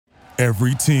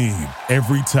Every team,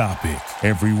 every topic,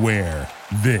 everywhere.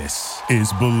 This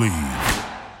is Believe.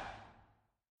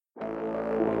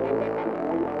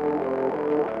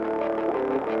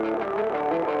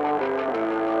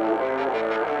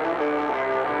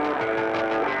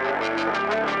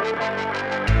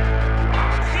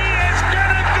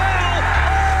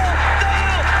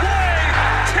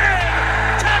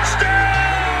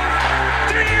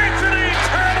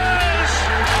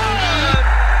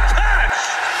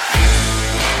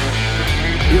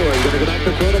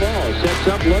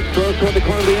 Up, looks, throws toward the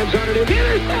corner of the end zone, and it's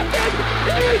intercepted!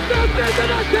 Intercepted! The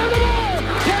touchdown the ball!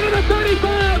 Down to the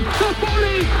 35, the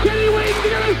 40, Kenny Wings is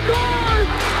going to score!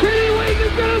 Kenny Wings is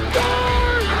going to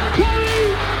score!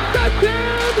 20,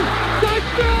 touchdown!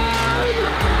 Touchdown!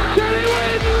 Kenny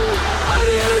Wings on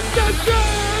the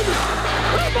interception!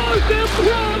 The most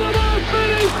improbable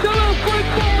finish to the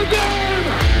football game!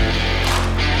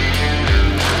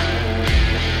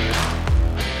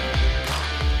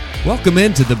 Welcome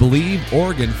into the Believe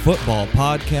Oregon Football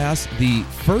Podcast, the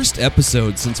first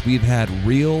episode since we've had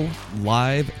real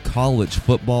live college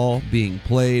football being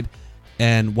played.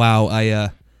 And wow, I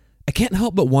can't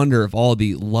help but wonder if all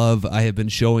the love I have been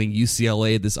showing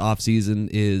UCLA this offseason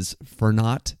is for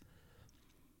naught.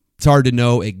 It's hard to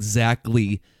know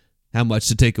exactly how much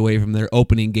to take away from their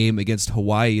opening game against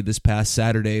Hawaii this past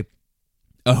Saturday,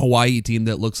 a Hawaii team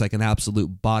that looks like an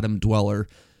absolute bottom dweller.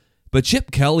 But Chip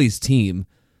Kelly's team,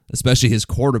 especially his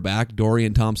quarterback,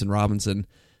 Dorian Thompson-Robinson,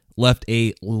 left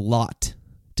a lot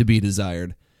to be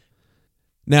desired.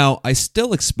 Now, I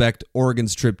still expect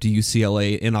Oregon's trip to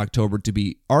UCLA in October to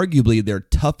be arguably their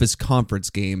toughest conference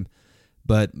game,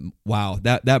 but wow,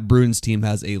 that Bruins team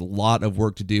has a lot of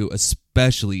work to do,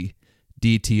 especially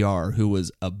DTR, who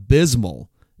was abysmal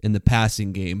in the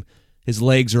passing game. His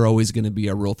legs are always going to be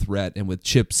a real threat, and with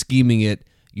Chip scheming it,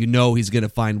 you know he's going to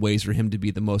find ways for him to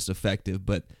be the most effective,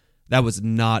 but that was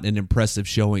not an impressive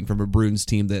showing from a Bruins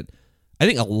team that I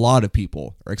think a lot of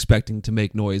people are expecting to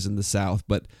make noise in the South.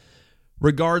 But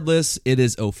regardless, it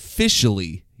is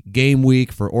officially game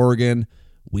week for Oregon.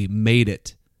 We made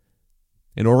it.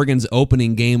 And Oregon's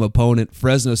opening game opponent,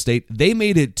 Fresno State, they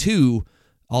made it too,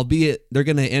 albeit they're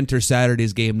going to enter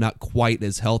Saturday's game not quite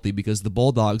as healthy because the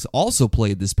Bulldogs also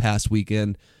played this past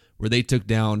weekend where they took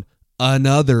down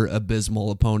another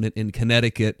abysmal opponent in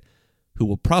Connecticut, who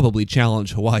will probably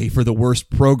challenge Hawaii for the worst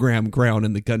program crown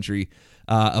in the country.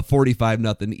 A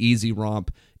 45-0 easy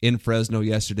romp in Fresno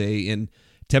yesterday, and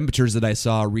temperatures that I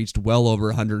saw reached well over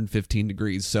 115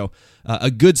 degrees. So a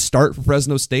good start for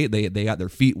Fresno State. They got their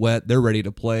feet wet. They're ready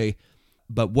to play.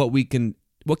 But what can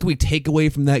we take away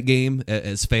from that game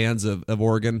as fans of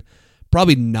Oregon?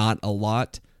 Probably not a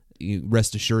lot. You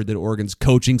rest assured that Oregon's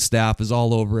coaching staff is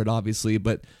all over it, obviously.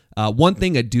 But one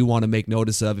thing I do want to make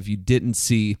notice of, if you didn't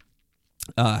see,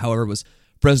 however, was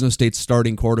Fresno State's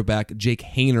starting quarterback, Jake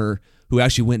Haener, who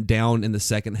actually went down in the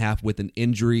second half with an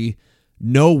injury.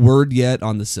 No word yet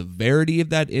on the severity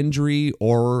of that injury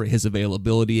or his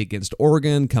availability against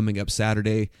Oregon coming up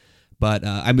Saturday, but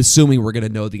I'm assuming we're going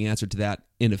to know the answer to that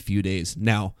in a few days.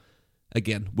 Now,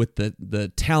 again, with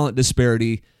the talent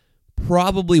disparity,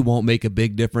 probably won't make a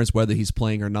big difference whether he's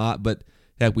playing or not, but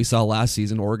heck, we saw last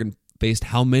season Oregon faced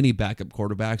how many backup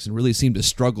quarterbacks and really seemed to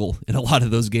struggle in a lot of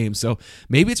those games. So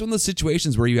maybe it's one of those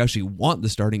situations where you actually want the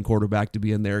starting quarterback to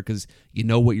be in there because you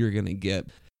know what you're going to get.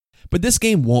 But this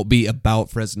game won't be about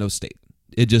Fresno State.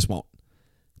 It just won't.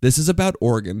 This is about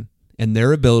Oregon and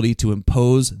their ability to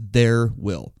impose their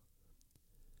will.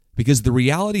 Because the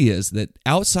reality is that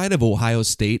outside of Ohio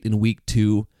State in week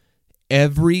 2,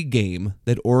 every game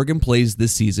that Oregon plays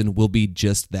this season will be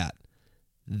just that.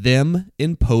 Them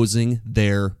imposing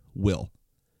their will.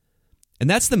 And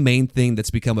that's the main thing that's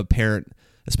become apparent,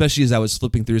 especially as I was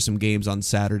flipping through some games on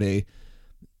Saturday.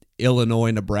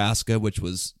 Illinois, Nebraska, which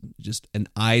was just an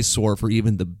eyesore for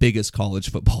even the biggest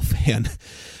college football fan.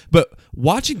 But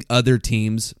watching other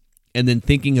teams and then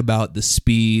thinking about the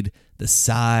speed, the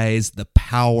size, the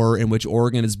power in which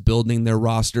Oregon is building their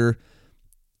roster,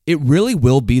 it really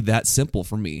will be that simple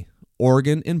for me.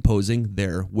 Oregon imposing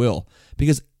their will.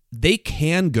 Because they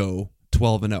can go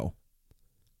 12-0.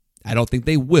 I don't think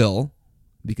they will,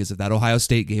 because of that Ohio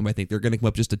State game. I think they're going to come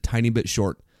up just a tiny bit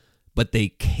short, but they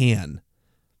can.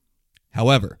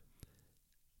 However,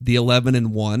 the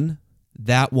 11-1,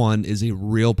 that one is a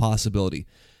real possibility,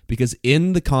 because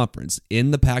in the conference, in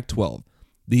the Pac-12,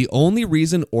 the only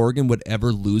reason Oregon would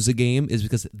ever lose a game is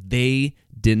because they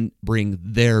didn't bring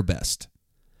their best.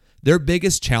 Their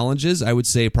biggest challenges, I would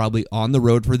say, probably on the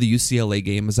road for the UCLA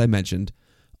game, as I mentioned,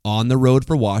 on the road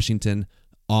for Washington,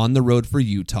 on the road for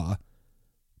Utah.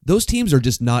 Those teams are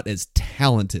just not as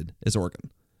talented as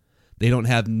Oregon. They don't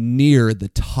have near the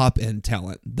top end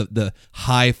talent, the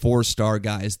high 4-star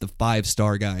guys, the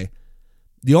 5-star guy.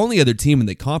 The only other team in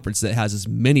the conference that has as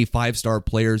many 5-star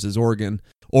players as Oregon,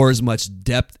 or as much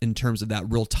depth in terms of that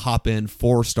real top end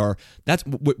 4-star,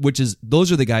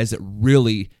 those are the guys that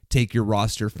really take your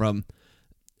roster from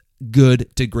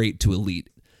good to great to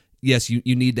elite. Yes,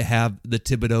 you need to have the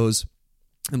Thibodeaus,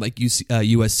 and like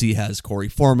USC has Corey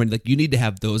Foreman. Like, you need to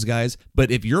have those guys. But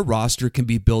if your roster can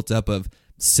be built up of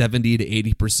 70 to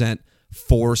 80%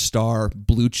 4-star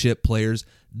blue chip players,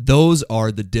 those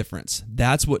are the difference.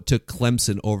 That's what took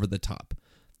Clemson over the top.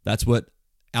 That's what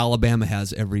Alabama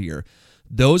has every year.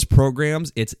 Those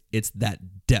programs, it's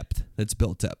that depth that's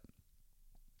built up.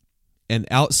 And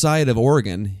outside of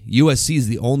Oregon, USC is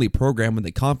the only program in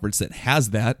the conference that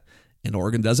has that, and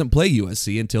Oregon doesn't play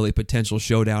USC until a potential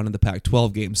showdown in the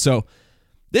Pac-12 game. So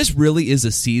this really is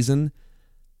a season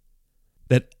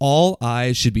that all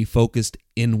eyes should be focused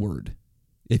inward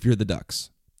if you're the Ducks.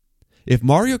 If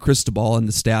Mario Cristobal and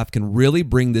the staff can really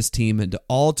bring this team into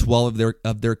all 12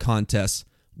 of their contests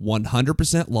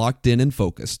 100% locked in and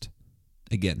focused,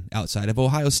 again, outside of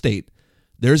Ohio State,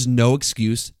 there's no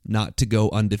excuse not to go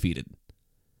undefeated.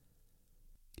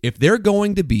 If they're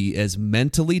going to be as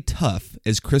mentally tough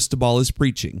as Cristobal is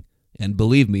preaching, and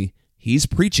believe me, he's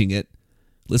preaching it,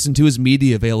 listen to his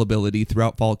media availability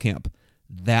throughout fall camp.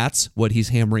 That's what he's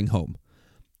hammering home.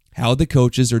 How the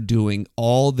coaches are doing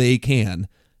all they can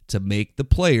to make the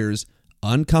players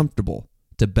uncomfortable,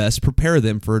 to best prepare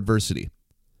them for adversity.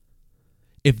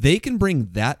 If they can bring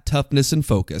that toughness and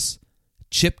focus,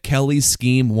 Chip Kelly's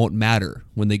scheme won't matter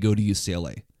when they go to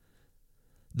UCLA.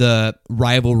 The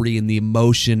rivalry and the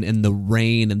emotion and the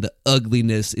rain and the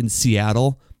ugliness in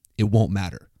Seattle, it won't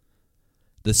matter.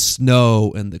 The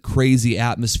snow and the crazy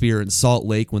atmosphere in Salt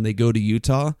Lake when they go to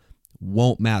Utah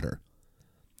won't matter.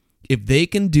 If they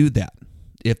can do that,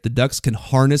 if the Ducks can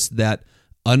harness that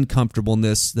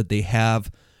uncomfortableness that they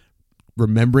have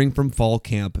remembering from fall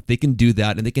camp, if they can do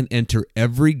that and they can enter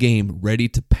every game ready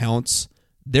to pounce,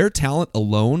 their talent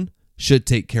alone should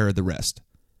take care of the rest.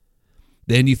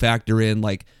 Then you factor in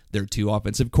like their 2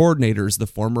 offensive coordinators, the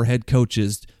former head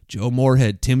coaches, Joe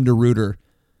Moorhead, Tim DeRuyter,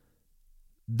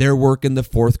 their work in the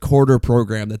fourth quarter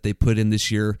program that they put in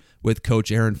this year with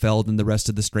Coach Aaron Feld and the rest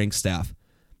of the strength staff.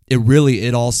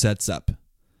 It all sets up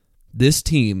this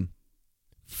team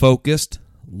focused,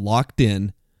 locked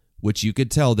in, which you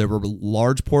could tell there were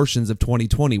large portions of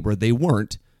 2020 where they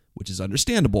weren't, which is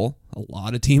understandable. A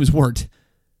lot of teams weren't.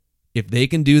 If they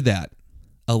can do that,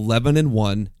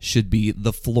 11-1 should be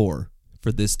the floor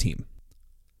for this team.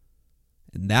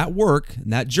 And that work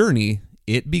and that journey,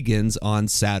 it begins on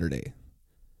Saturday.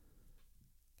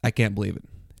 I can't believe it.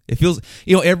 It feels,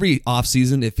 every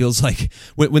offseason, it feels like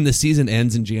when the season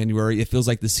ends in January, it feels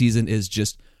like the season is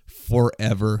just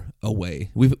forever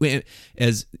away. We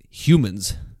as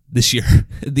humans this year,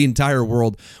 the entire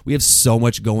world, we have so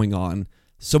much going on,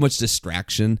 so much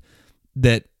distraction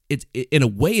that in a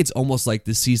way, it's almost like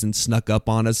this season snuck up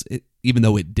on us, even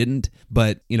though it didn't.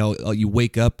 But, you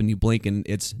wake up and you blink and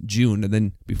it's June, and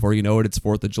then before you know it, it's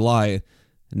 4th of July.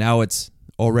 Now it's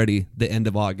already the end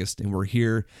of August, and we're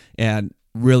here and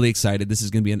really excited. This is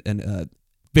going to be a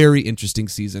very interesting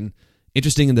season.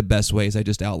 Interesting in the best ways I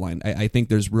just outlined. I think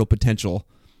there's real potential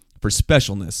for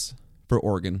specialness for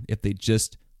Oregon if they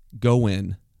just go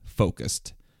in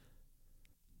focused.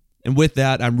 And with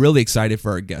that, I'm really excited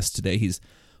for our guest today. He's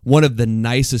one of the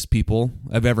nicest people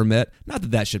I've ever met.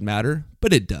 Not that should matter,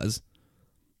 but it does.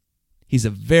 He's a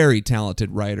very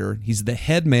talented writer. He's the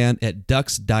head man at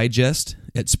Ducks Digest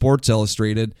at Sports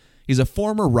Illustrated. He's a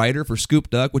former writer for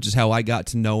Scoop Duck, which is how I got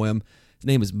to know him. His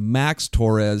name is Max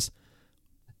Torres.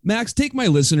 Max, take my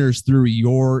listeners through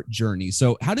your journey.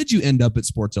 So how did you end up at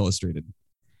Sports Illustrated?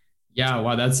 Yeah,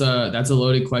 wow, that's a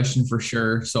loaded question for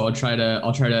sure. So I'll try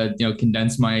to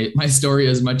condense my story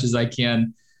as much as I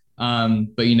can.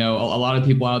 But a lot of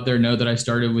people out there know that I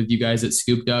started with you guys at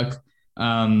Scoop Duck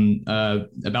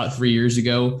about 3 years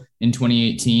ago in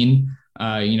 2018.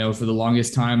 For the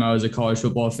longest time, I was a college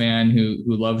football fan who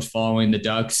loved following the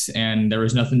Ducks, and there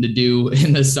was nothing to do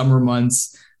in the summer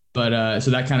months. But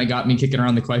so that kind of got me kicking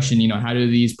around the question, how do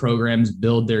these programs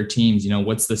build their teams?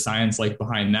 What's the science like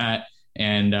behind that?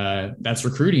 And that's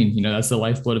recruiting. That's the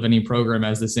lifeblood of any program,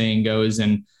 as the saying goes.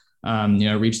 And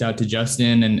reached out to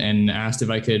Justin and asked if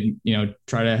I could,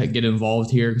 try to get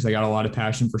involved here because I got a lot of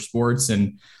passion for sports,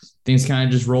 and things kind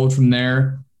of just rolled from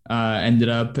there. Ended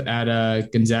up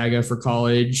at Gonzaga for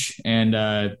college and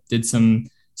did some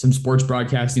sports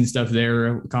broadcasting stuff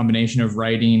there, a combination of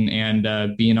writing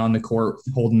and being on the court,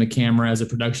 holding the camera as a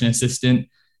production assistant.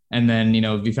 And then,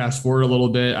 if you fast forward a little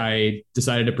bit, I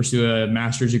decided to pursue a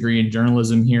master's degree in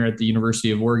journalism here at the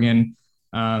University of Oregon,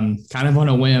 kind of on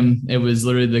a whim. It was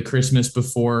literally the Christmas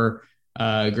before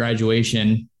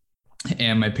graduation.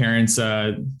 And my parents,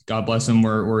 God bless them,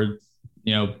 were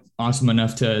awesome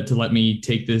enough to let me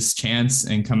take this chance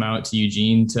and come out to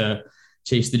Eugene to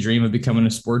chase the dream of becoming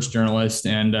a sports journalist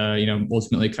and,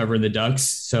 ultimately cover the Ducks.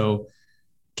 So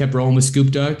kept rolling with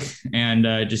Scoop Duck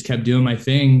and just kept doing my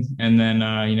thing. And then,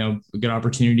 a good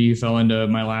opportunity fell into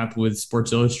my lap with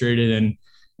Sports Illustrated.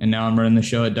 And now I'm running the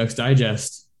show at Ducks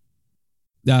Digest.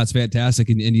 Yeah, it's fantastic.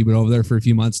 And you've been over there for a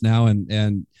few months now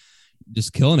and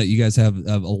just killing it. You guys have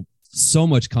so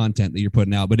much content that you're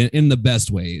putting out, but in the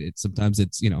best way. Sometimes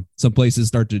some places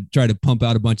start to try to pump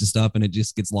out a bunch of stuff and it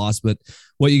just gets lost. But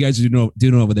what you guys are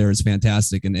doing over there is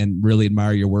fantastic and really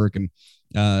admire your work. And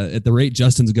at the rate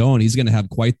Justin's going, he's going to have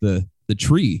quite the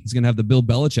tree. He's going to have the Bill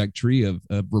Belichick tree of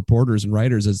reporters and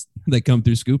writers as they come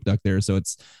through Scoop Duck there. So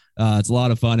it's a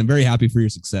lot of fun. I'm very happy for your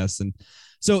success. And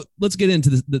so let's get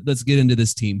into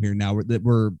this team here now.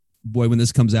 When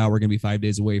this comes out, we're going to be 5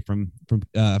 days away from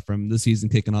the season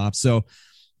kicking off. So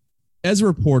as a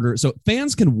reporter, so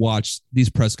fans can watch these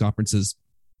press conferences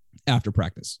after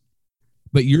practice,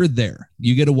 but you're there.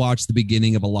 You get to watch the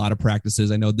beginning of a lot of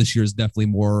practices. I know this year is definitely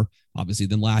more obviously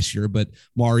than last year, but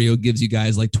Mario gives you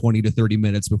guys like 20 to 30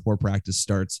 minutes before practice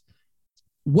starts.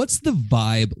 What's the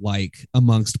vibe like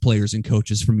amongst players and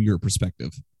coaches from your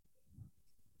perspective?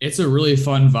 It's a really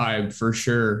fun vibe for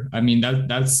sure. I mean,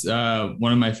 that's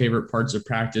one of my favorite parts of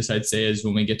practice, I'd say, is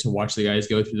when we get to watch the guys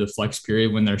go through the flex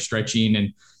period when they're stretching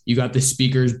and you got the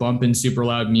speakers bumping super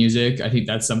loud music. I think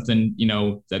that's something,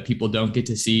 that people don't get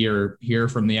to see or hear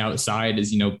from the outside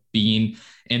is, being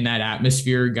in that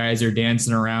atmosphere. Guys are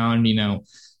dancing around,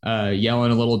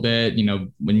 yelling a little bit.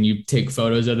 When you take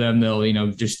photos of them, they'll,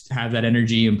 just have that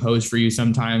energy and pose for you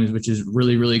sometimes, which is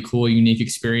really, really cool, unique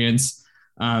experience.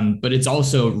 But it's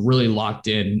also really locked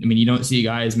in. I mean, you don't see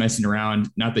guys messing around,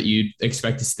 not that you'd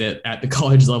expect to sit at the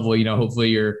college level, hopefully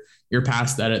you're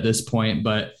past that at this point,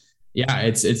 but yeah,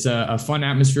 it's a fun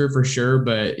atmosphere for sure.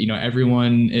 But,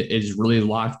 everyone is really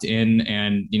locked in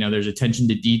and, there's attention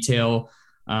to detail,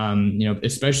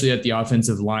 especially at the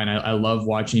offensive line. I love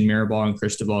watching Mirabal and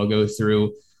Cristobal go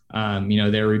through,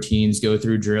 their routines, go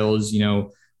through drills,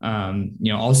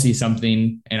 I'll see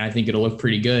something and I think it'll look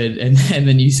pretty good. And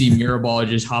then you see Mirabal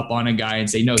just hop on a guy and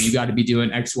say, no, you got to be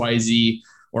doing X, Y, Z,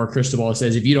 or Cristobal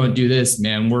says, if you don't do this,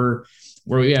 man,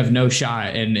 we have no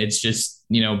shot. And it's just,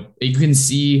 you can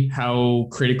see how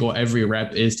critical every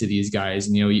rep is to these guys.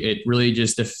 And, it really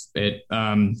just, it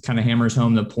kind of hammers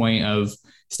home the point of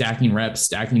stacking reps,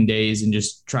 stacking days, and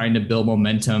just trying to build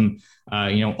momentum,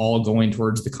 all going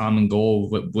towards the common goal,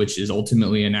 which is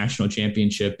ultimately a national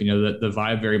championship. The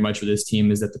vibe very much with this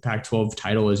team is that the Pac-12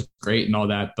 title is great and all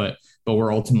that, but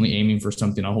we're ultimately aiming for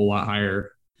something a whole lot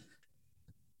higher.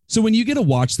 So when you get to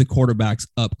watch the quarterbacks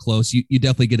up close, you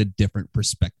definitely get a different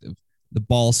perspective. The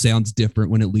ball sounds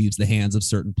different when it leaves the hands of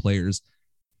certain players.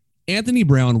 Anthony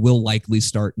Brown will likely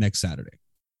start next Saturday.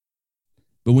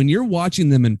 But when you're watching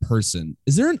them in person,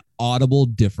 is there an audible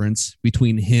difference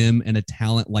between him and a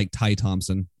talent like Ty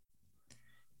Thompson?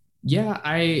 Yeah,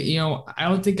 I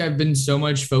don't think I've been so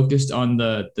much focused on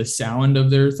the sound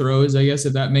of their throws, I guess,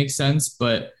 if that makes sense.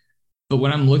 But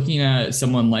when I'm looking at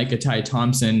someone like a Ty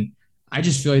Thompson, I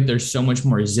just feel like there's so much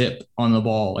more zip on the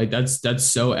ball. Like that's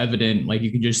so evident. Like you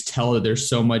can just tell that there's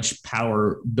so much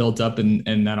power built up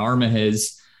in that arm of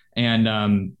his.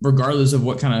 And regardless of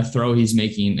what kind of throw he's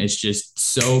making, it's just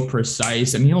so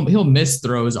precise. I mean, he'll miss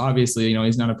throws. Obviously,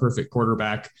 he's not a perfect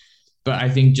quarterback, but I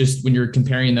think just when you're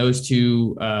comparing those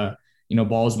two,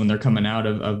 balls when they're coming out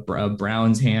of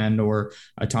Brown's hand or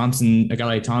a guy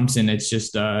like Thompson, it's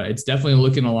just it's definitely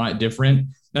looking a lot different.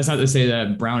 That's not to say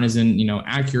that Brown isn't,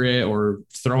 accurate or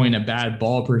throwing a bad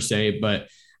ball per se, but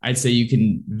I'd say you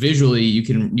can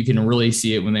really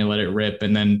see it when they let it rip.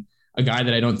 And then a guy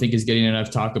that I don't think is getting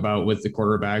enough talk about with the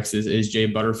quarterbacks is Jay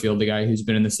Butterfield, the guy who's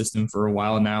been in the system for a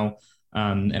while now.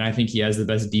 And I think he has the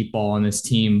best deep ball on this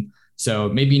team. So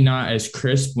maybe not as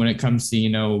crisp when it comes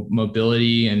to,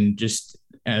 mobility and just,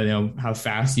 how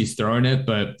fast he's throwing it,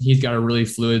 but he's got a really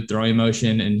fluid throwing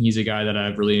motion. And he's a guy that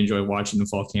I've really enjoyed watching in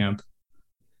fall camp.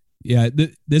 Yeah,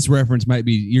 this reference might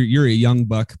be you're a young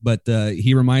buck, but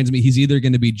he reminds me he's either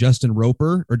going to be Justin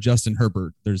Roper or Justin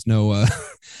Herbert. There's no, I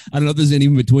don't know if there's any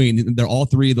in between. They're all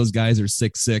three of those guys are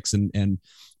 6'6", and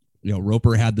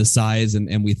Roper had the size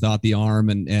and we thought the arm,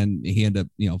 and he ended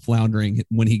up floundering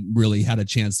when he really had a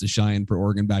chance to shine for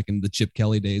Oregon back in the Chip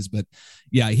Kelly days. But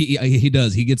yeah, he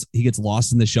does. He gets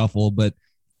lost in the shuffle, but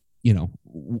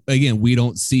again, we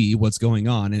don't see what's going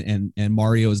on, and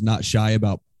Mario is not shy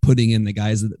about putting in the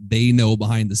guys that they know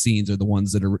behind the scenes are the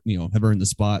ones that are, have earned the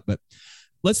spot. But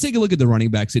let's take a look at the running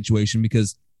back situation,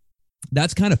 because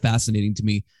that's kind of fascinating to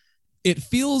me. It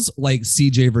feels like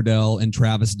CJ Verdell and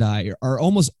Travis Dye are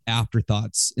almost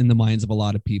afterthoughts in the minds of a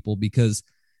lot of people, because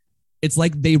it's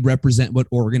like they represent what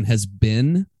Oregon has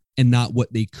been and not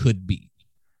what they could be.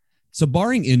 So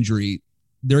barring injury,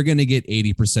 they're going to get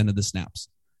 80% of the snaps.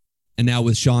 And now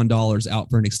with Sean Dollars out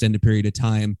for an extended period of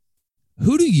time,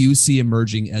 who do you see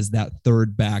emerging as that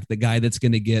third back, the guy that's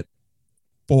going to get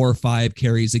 4 or 5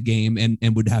 carries a game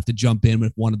and would have to jump in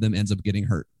if one of them ends up getting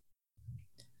hurt?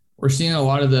 We're seeing a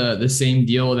lot of the same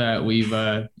deal that we've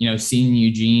seen in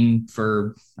Eugene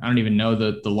for, I don't even know,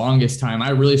 the longest time. I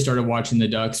really started watching the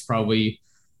Ducks probably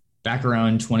back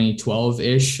around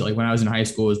 2012-ish. Like when I was in high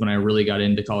school is when I really got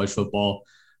into college football.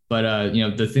 But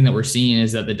the thing that we're seeing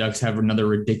is that the Ducks have another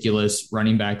ridiculous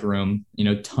running back room,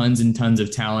 tons and tons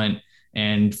of talent,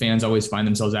 and fans always find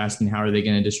themselves asking, how are they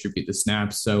going to distribute the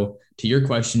snaps? So to your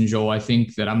question, Joel, I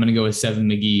think that I'm going to go with Seven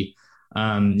McGee.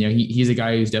 He's a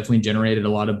guy who's definitely generated a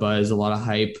lot of buzz, a lot of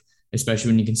hype,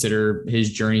 especially when you consider his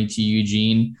journey to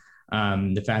Eugene,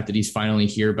 the fact that he's finally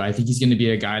here. But I think he's going to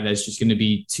be a guy that's just going to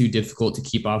be too difficult to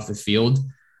keep off the field.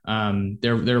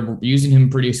 They're using him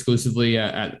pretty exclusively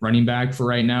at running back for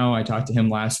right now. I talked to him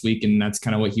last week, and that's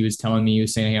kind of what he was telling me. He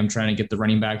was saying, hey, I'm trying to get the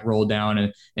running back roll down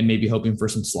and maybe hoping for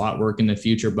some slot work in the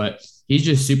future. But he's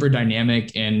just super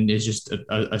dynamic and is just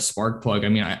a spark plug. I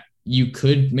mean, you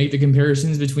could make the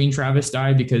comparisons between Travis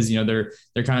Dye because, they're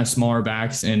kind of smaller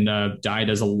backs, and Dye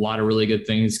does a lot of really good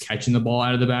things catching the ball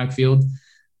out of the backfield.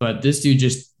 But this dude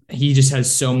he just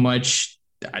has so much,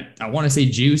 I want to say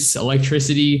juice,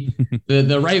 electricity.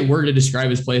 The right word to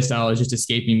describe his play style is just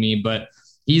escaping me, but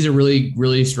he's a really,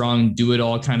 really strong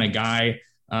do-it-all kind of guy.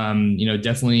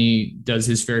 Definitely does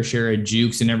his fair share of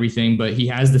jukes and everything, but he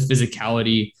has the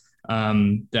physicality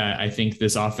that I think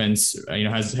this offense,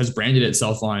 has branded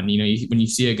itself on. When you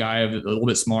see a guy of a little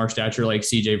bit smaller stature like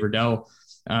CJ Verdell,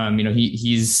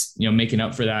 he's making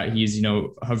up for that. He's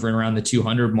hovering around the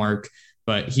 200 mark,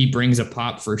 but he brings a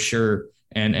pop for sure.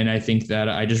 And I think that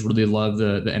I just really love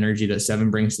the energy that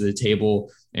Seven brings to the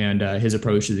table, and his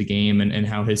approach to the game, and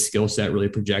how his skill set really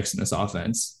projects in this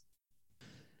offense.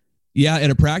 Yeah, at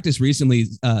a practice recently,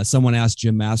 someone asked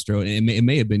Jim Mastro, and it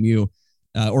may have been you,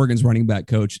 Oregon's running back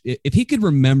coach, if he could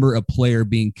remember a player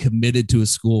being committed to a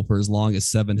school for as long as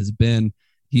Seven has been.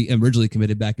 He originally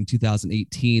committed back in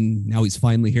 2018. Now he's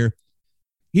finally here.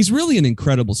 He's really an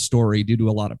incredible story due to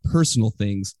a lot of personal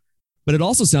things, but it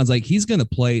also sounds like he's going to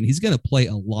play, and he's going to play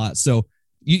a lot. So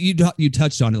you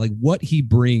touched on it, like what he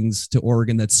brings to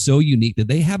Oregon that's so unique that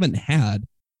they haven't had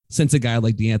since a guy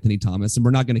like DeAnthony Thomas. And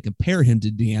we're not going to compare him to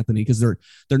DeAnthony because they're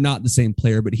not the same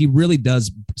player, but he really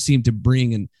does seem to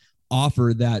bring and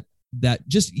offer that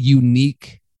just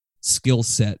unique skill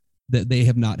set that they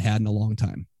have not had in a long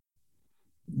time.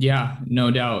 Yeah, no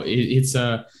doubt. It's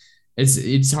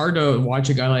hard to watch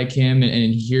a guy like him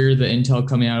and hear the intel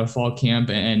coming out of fall camp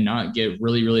and not get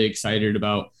really, really excited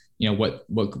about, what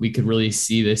we could really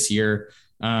see this year.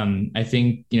 I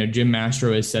think, Jim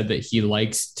Mastro has said that he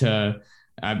likes to,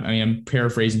 I'm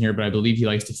paraphrasing here, but I believe he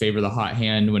likes to favor the hot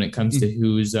hand when it comes to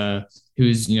who's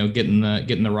getting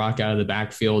the rock out of the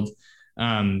backfield.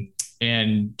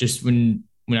 And just when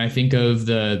I think of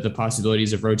the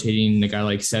possibilities of rotating the guy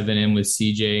like Seven in with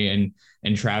CJ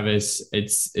and Travis,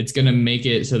 it's going to make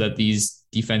it so that these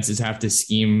defenses have to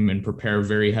scheme and prepare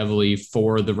very heavily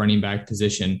for the running back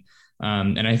position.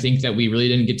 And I think that we really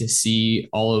didn't get to see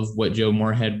all of what Joe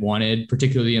Moorhead wanted,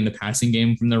 particularly in the passing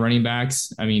game from the running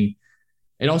backs. I mean,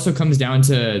 it also comes down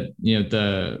to,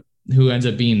 who ends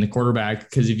up being the quarterback,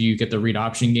 because if you get the read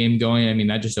option game going, I mean,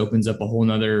 that just opens up a whole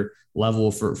nother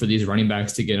level for these running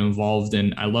backs to get involved.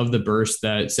 And I love the burst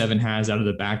that Seven has out of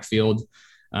the backfield.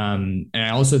 And I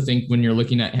also think when you're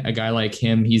looking at a guy like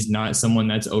him, he's not someone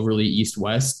that's overly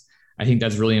east-west. I think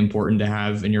that's really important to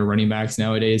have in your running backs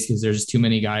nowadays, because there's too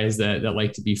many guys that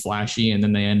like to be flashy, and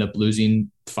then they end up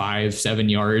losing 5-7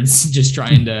 yards just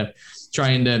trying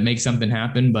to make something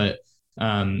happen. But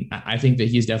I think that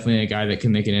he's definitely a guy that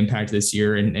can make an impact this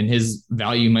year, and his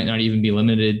value might not even be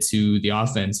limited to the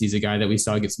offense. He's a guy that we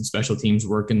saw get some special teams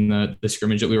work in the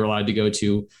scrimmage that we were allowed to go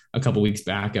to a couple weeks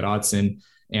back at Autzen.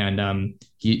 And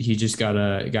he just got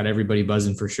everybody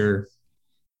buzzing for sure.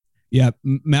 Yeah,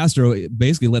 Mastro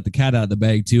basically let the cat out of the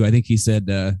bag too. I think he said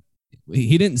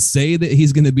he didn't say that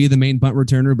he's going to be the main punt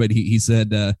returner, but he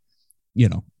said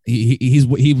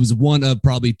he was one of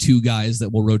probably 2 guys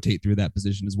that will rotate through that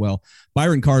position as well.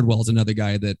 Byron Cardwell is another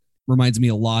guy that reminds me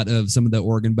a lot of some of the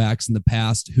Oregon backs in the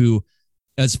past who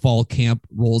as fall camp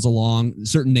rolls along,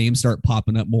 certain names start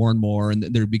popping up more and more, and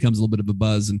there becomes a little bit of a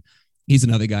buzz. And he's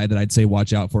another guy that I'd say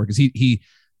watch out for, because he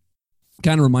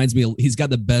kind of reminds me, he's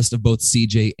got the best of both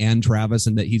CJ and Travis,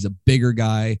 and that he's a bigger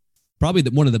guy, probably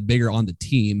one of the bigger on the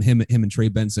team, him and Trey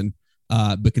Benson,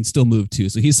 but can still move too.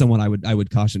 So he's someone I would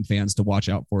caution fans to watch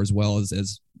out for, as well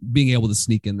as being able to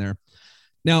sneak in there.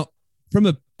 Now, from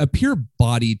a pure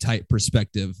body type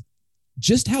perspective,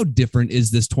 just how different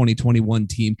is this 2021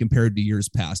 team compared to years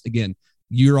past? Again,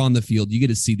 you're on the field, you get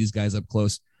to see these guys up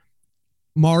close.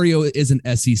 Mario is an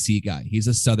SEC guy. He's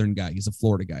a Southern guy. He's a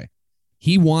Florida guy.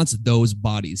 He wants those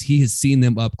bodies. He has seen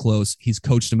them up close. He's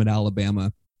coached them at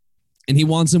Alabama, and he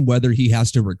wants them whether he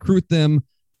has to recruit them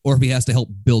or if he has to help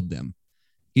build them.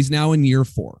 He's now in year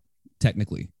 4,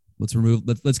 technically.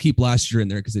 Let's keep last year in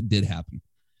there because it did happen.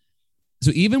 So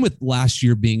even with last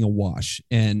year being a wash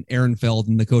and Aaron Feld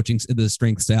and the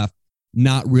strength staff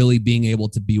not really being able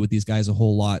to be with these guys a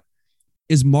whole lot,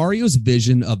 is Mario's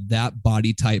vision of that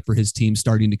body type for his team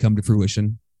starting to come to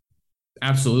fruition?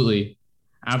 Absolutely.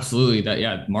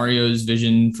 Mario's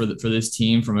vision for this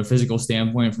team from a physical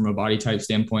standpoint, from a body type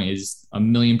standpoint, is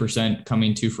 1,000,000%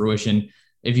 coming to fruition.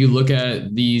 If you look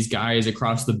at these guys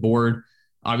across the board,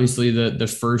 obviously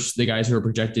the guys who are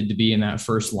projected to be in that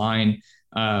first line,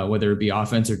 whether it be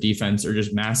offense or defense, are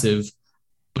just massive.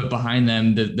 But behind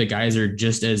them, the guys are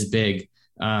just as big.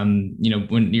 When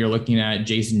you're looking at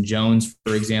Jason Jones,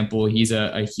 for example, he's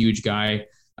a huge guy.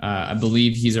 I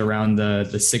believe he's around the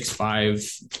 6'5",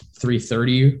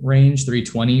 330 range,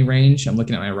 320 range. I'm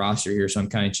looking at my roster here, so I'm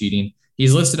kind of cheating.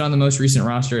 He's listed on the most recent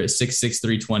roster at 6'6",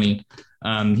 320.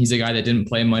 He's a guy that didn't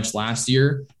play much last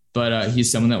year, but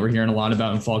he's someone that we're hearing a lot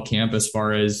about in fall camp as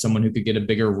far as someone who could get a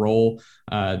bigger role.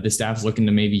 The staff's looking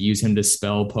to maybe use him to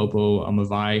spell Popo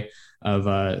Aumavae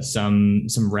of some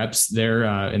reps there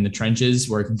in the trenches,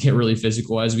 where it can get really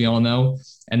physical, as we all know.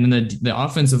 And then the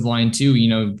offensive line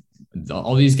too,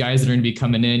 all these guys that are going to be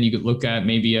coming in. You could look at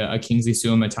maybe a Kingsley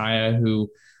Suamataia, who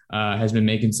has been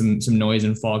making some noise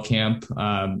in fall camp,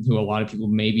 who a lot of people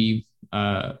maybe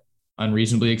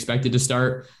unreasonably expected to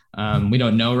start. We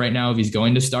don't know right now if he's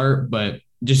going to start, but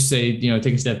just say,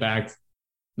 take a step back.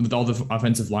 With all the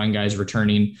offensive line guys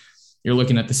returning, you're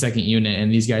looking at the second unit,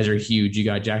 and these guys are huge. You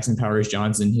got Jackson Powers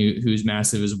Johnson, who's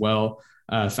massive as well.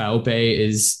 Faupe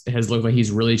has looked like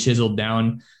he's really chiseled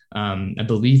down. I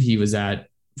believe he was at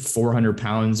 400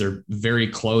 pounds or very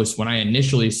close when I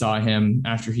initially saw him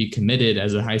after he committed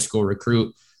as a high school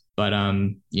recruit. But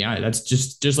that's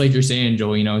just like you're saying,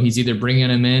 Joel, he's either bringing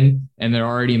them in and they're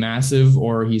already massive,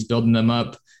 or he's building them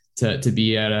up to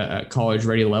be at a college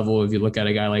ready level. If you look at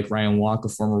a guy like Ryan Walk, a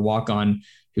former walk-on,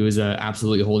 who is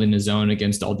absolutely holding his own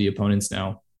against all the opponents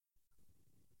now.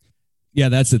 Yeah,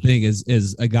 that's the thing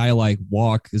is a guy like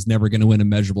Walk is never going to win a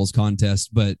measurables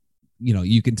contest, but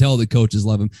you can tell the coaches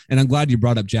love him. And I'm glad you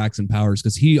brought up Jackson Powers,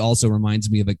 because he also reminds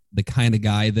me of the kind of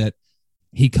guy that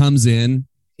he comes in.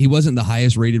 He wasn't the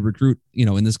highest rated recruit,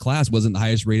 in this class, wasn't the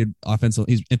highest rated offensive.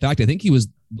 In fact, I think he was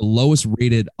the lowest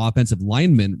rated offensive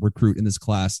lineman recruit in this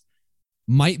class,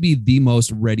 might be the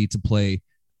most ready to play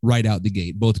right out the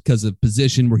gate, both because of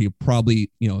position where he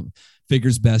probably,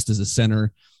 figures best as a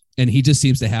center. And he just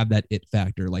seems to have that it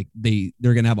factor. Like they're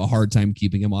going to have a hard time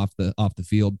keeping him off the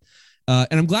field. And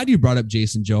I'm glad you brought up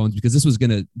Jason Jones, because this was going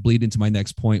to bleed into my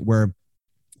next point, where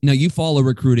now you follow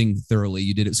recruiting thoroughly.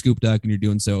 You did it Scoop Duck, and you're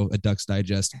doing so at Ducks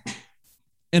Digest.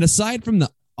 And aside from the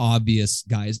obvious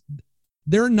guys,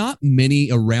 there are not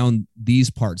many around these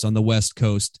parts on the West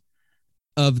Coast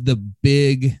of the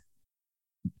big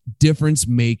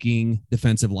difference-making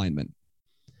defensive linemen.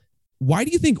 Why do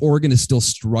you think Oregon is still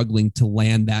struggling to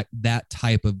land that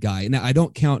type of guy? Now, I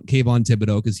don't count Kayvon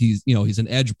Thibodeau, because he's an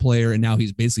edge player, and now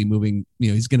he's basically moving.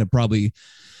 He's going to probably,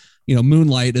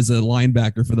 moonlight as a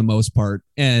linebacker for the most part.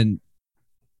 And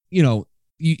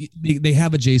they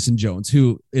have a Jason Jones,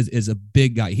 who is a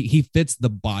big guy. He fits the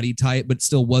body type, but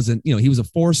still wasn't. He was a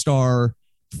 4-star,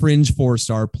 fringe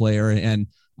 4-star player, and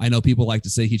I know people like to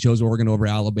say he chose Oregon over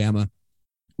Alabama.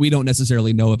 We don't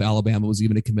necessarily know if Alabama was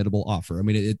even a committable offer. I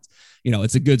mean,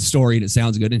 it's a good story and it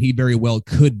sounds good, and he very well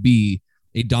could be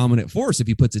a dominant force if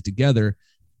he puts it together.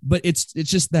 But it's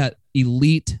just that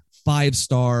elite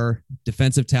 5-star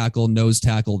defensive tackle, nose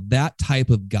tackle, that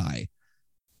type of guy.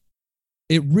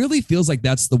 It really feels like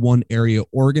that's the one area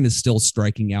Oregon is still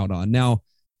striking out on. Now,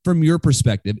 from your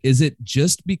perspective, is it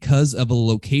just because of a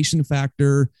location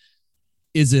factor?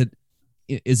 Is it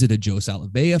a Joe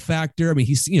Salavea factor? I mean,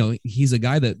 he's a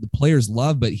guy that the players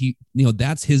love, but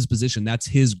that's his position. That's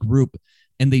his group.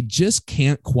 And they just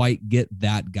can't quite get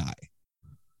that guy.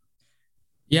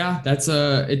 Yeah, it's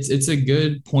a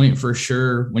good point for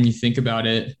sure when you think about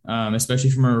it,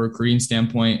 especially from a recruiting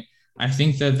standpoint. I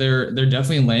think that they're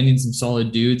definitely landing some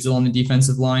solid dudes along the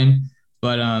defensive line,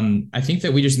 but I think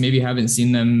that we just maybe haven't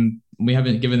seen them. We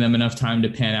haven't given them enough time to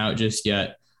pan out just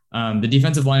yet. The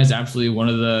defensive line is absolutely one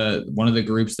of the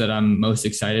groups that I'm most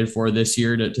excited for this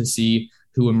year to see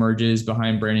who emerges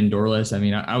behind Brandon Dorlus. I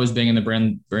mean, I was banging the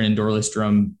Brandon Dorlus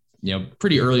drum,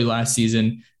 pretty early last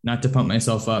season. Not to pump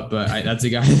myself up, but that's a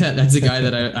guy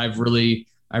that I've really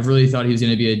thought he was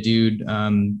going to be a dude.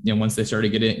 Once they started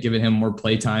giving him more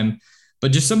play time.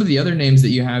 But just some of the other names that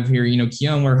you have here,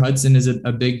 Keon Ware Hudson is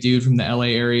a big dude from the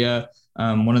LA area.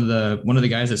 One of the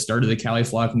guys that started the Cali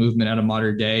Flock movement out of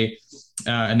modern day.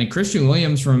 And then Christian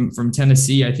Williams from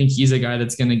Tennessee. I think he's a guy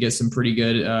that's going to get some pretty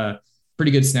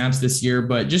good snaps this year.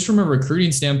 But just from a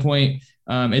recruiting standpoint,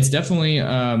 it's definitely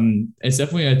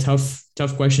a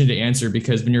tough question to answer,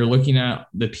 because when you're looking at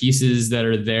the pieces that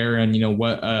are there and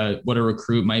what a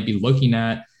recruit might be looking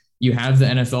at, you have the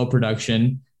NFL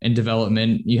production and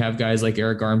development. You have guys like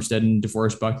Eric Armstead and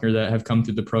DeForest Buckner that have come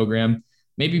through the program.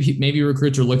 Maybe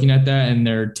recruits are looking at that and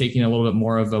they're taking a little bit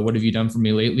more of a "what have you done for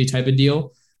me lately" type of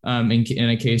deal. In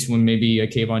a case when maybe a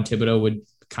Kayvon Thibodeau would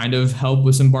kind of help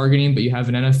with some bargaining, but you have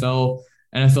an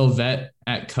NFL vet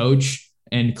at coach,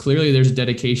 and clearly there's a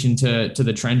dedication to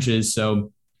the trenches.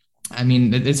 So, I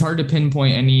mean, it's hard to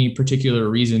pinpoint any particular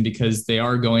reason, because they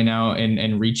are going out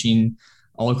and reaching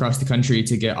all across the country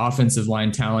to get offensive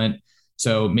line talent.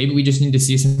 So maybe we just need to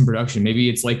see some production. Maybe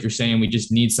it's like you're saying, we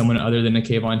just need someone other than a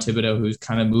Kayvon Thibodeau who's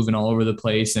kind of moving all over the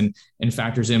place and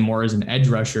factors in more as an edge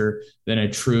rusher than a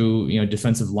true,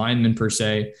 defensive lineman per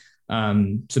se.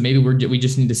 So maybe we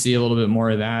just need to see a little bit more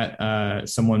of that,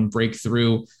 someone break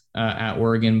through at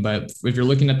Oregon. But if you're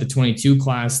looking at the 22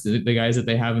 class, the guys that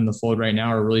they have in the fold right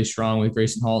now are really strong, with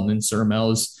Grayson Halton and Sir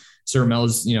Mel's,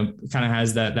 kind of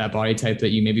has that body type that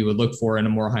you maybe would look for in a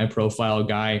more high profile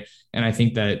guy. And I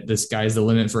think that the sky's the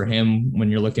limit for him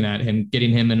when you're looking at him, getting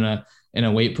him in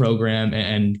a weight program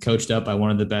and coached up by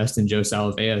one of the best in Joe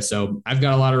Salavea. So I've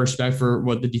got a lot of respect for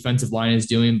what the defensive line is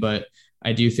doing, but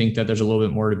I do think that there's a little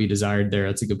bit more to be desired there.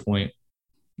 That's a good point.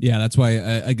 Yeah, that's why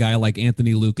a guy like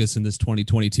Anthony Lucas in this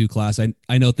 2022 class,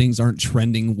 I know things aren't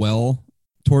trending well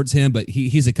towards him, but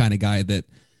he's the kind of guy that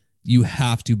you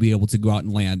have to be able to go out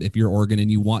and land if you're Oregon and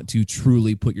you want to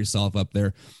truly put yourself up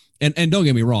there. And don't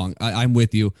get me wrong, I'm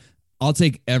with you. I'll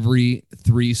take every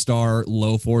 3-star,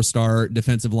 low 4-star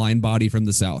defensive line body from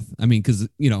the South. I mean, because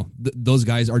those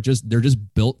guys they're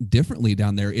just built differently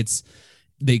down there. It's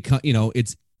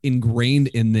ingrained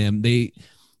in them.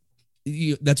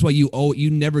 That's why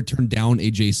you never turn down a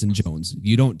Jason Jones.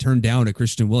 You don't turn down a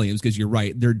Christian Williams, because you're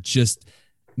right. They're just,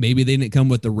 maybe they didn't come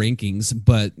with the rankings,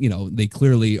 but they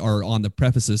clearly are on the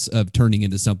precipice of turning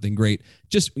into something great.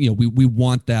 Just, we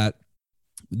want that.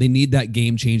 They need that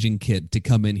game-changing kid to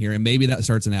come in here, and maybe that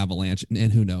starts an avalanche,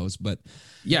 and who knows. But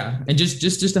yeah, and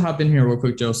just to hop in here real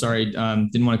quick, Joe. Sorry,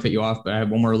 didn't want to cut you off, but I have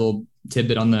one more little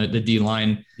tidbit on the D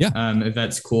line. Yeah, if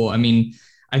that's cool. I mean,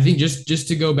 I think just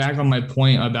to go back on my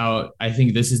point about, I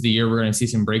think this is the year we're going to see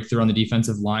some breakthrough on the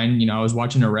defensive line. I was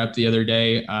watching a rep the other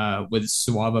day with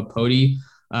Suava Poti,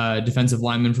 defensive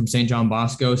lineman from St. John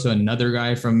Bosco. So another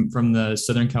guy from the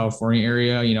Southern California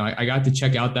area. I got to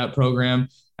check out that program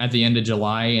at the end of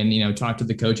July and, talk to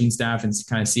the coaching staff and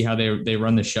kind of see how they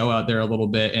run the show out there a little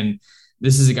bit. And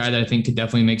this is a guy that I think could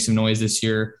definitely make some noise this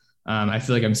year. I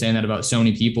feel like I'm saying that about so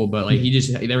many people, but like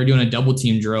they were doing a double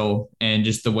team drill, and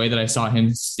just the way that I saw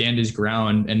him stand his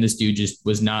ground, and this dude just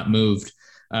was not moved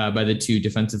by the two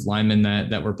defensive linemen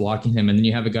that were blocking him. And then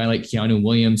you have a guy like Keanu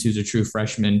Williams, who's a true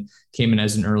freshman, came in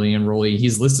as an early enrollee.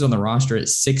 He's listed on the roster at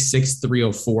 6'6",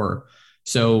 304.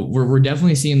 So we're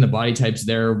definitely seeing the body types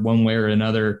there one way or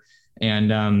another.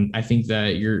 And I think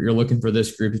that you're looking for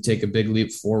this group to take a big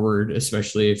leap forward,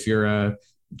 especially if you're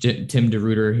Tim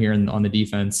DeRuyter here on the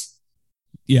defense.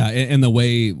 Yeah, and the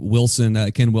way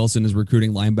Ken Wilson is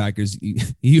recruiting linebackers,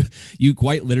 you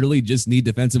quite literally just need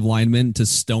defensive linemen to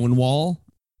stonewall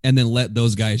and then let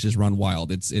those guys just run wild.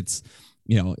 That's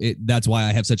why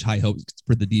I have such high hopes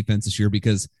for the defense this year,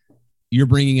 because you're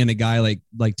bringing in a guy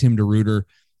like Tim DeRuyter,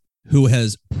 who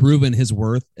has proven his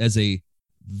worth as a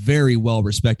very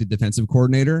well-respected defensive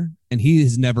coordinator, and he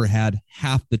has never had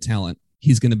half the talent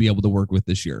he's going to be able to work with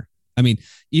this year. I mean,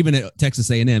 even at Texas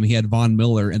A&M, he had Von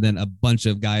Miller and then a bunch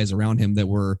of guys around him that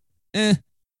were,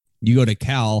 You go to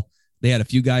Cal, they had a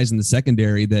few guys in the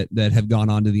secondary that have gone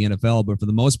on to the NFL, but for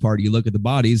the most part, you look at the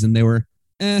bodies and they were,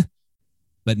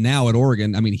 But now at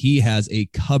Oregon, I mean, he has a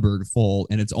cupboard full,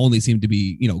 and it's only seemed to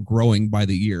be, growing by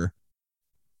the year.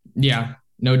 Yeah,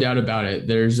 no doubt about it.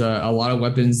 There's a lot of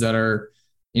weapons that are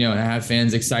and have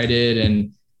fans excited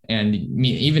and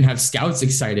even have scouts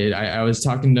excited. I was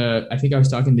talking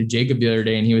to Jacob the other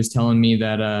day, and he was telling me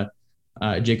that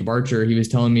Jacob Archer, he was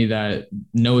telling me that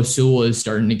Noah Sewell is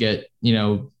starting to get,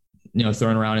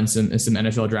 thrown around in some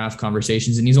NFL draft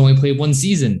conversations, and he's only played one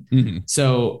season. Mm-hmm.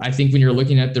 So I think when you're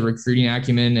looking at the recruiting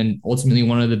acumen, and ultimately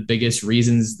one of the biggest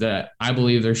reasons that I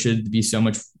believe there should be so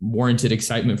much warranted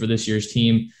excitement for this year's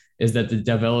team is that the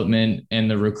development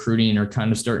and the recruiting are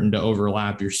kind of starting to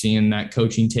overlap. You're seeing that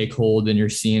coaching take hold, and you're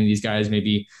seeing these guys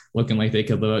maybe looking like they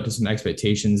could live up to some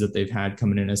expectations that they've had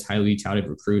coming in as highly touted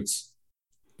recruits.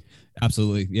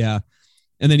 Absolutely. Yeah.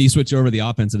 And then you switch over to the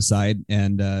offensive side,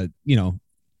 and,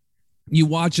 you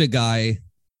watch a guy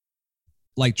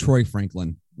like Troy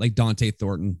Franklin, like Dont'e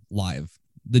Thornton live,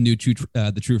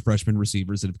 the true freshman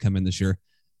receivers that have come in this year,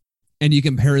 and you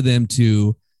compare them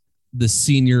to the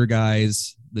senior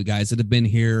guys, the guys that have been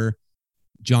here,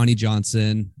 Johnny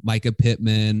Johnson, Micah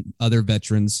Pittman, other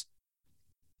veterans.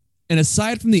 And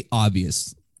aside from the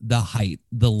obvious, the height,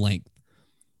 the length,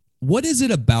 what is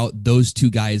it about those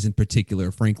two guys in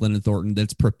particular, Franklin and Thornton,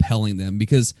 that's propelling them?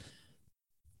 Because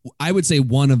I would say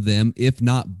one of them, if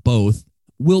not both,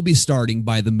 will be starting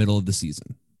by the middle of the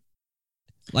season.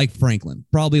 Like Franklin,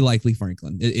 likely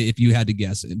Franklin, if you had to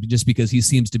guess, just because he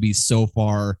seems to be so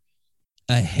far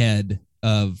ahead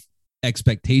of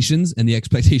expectations, and the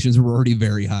expectations were already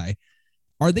very high.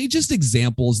 Are they just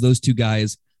examples, those two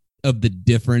guys, of the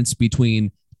difference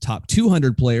between top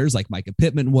 200 players like Micah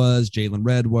Pittman was, Jalen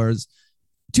Redd was,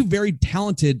 two very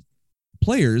talented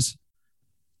players,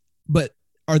 but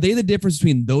are they the difference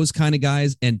between those kind of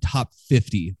guys and top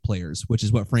 50 players, which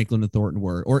is what Franklin and Thornton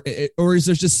were? Or is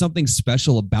there just something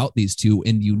special about these two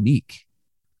and unique?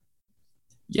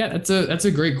 Yeah, that's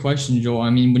a great question, Joel.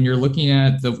 I mean, when you're looking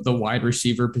at the wide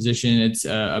receiver position, it's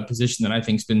a position that I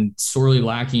think has been sorely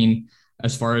lacking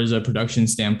as far as a production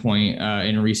standpoint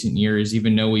in recent years,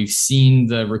 even though we've seen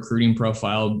the recruiting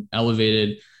profile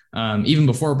elevated even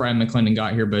before Brian McClendon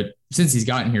got here. But since he's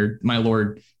gotten here, my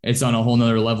Lord, it's on a whole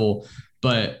nother level.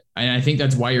 And I think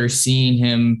that's why you're seeing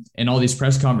him in all these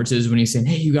press conferences when he's saying,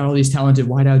 hey, you got all these talented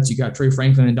wideouts. You got Troy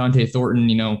Franklin and Dont'e Thornton.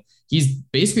 He's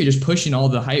basically just pushing all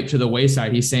the hype to the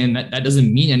wayside. He's saying that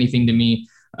doesn't mean anything to me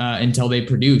until they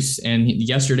produce. And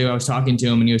yesterday I was talking to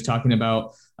him, and he was talking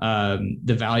about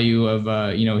the value of,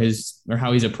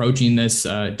 how he's approaching this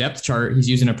depth chart. He's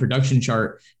using a production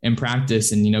chart in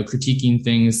practice and, critiquing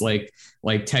things like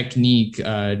technique,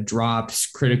 drops,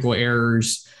 critical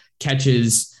errors,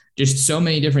 catches, just so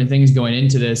many different things going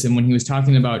into this. And when he was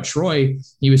talking about Troy,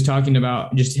 he was talking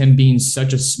about just him being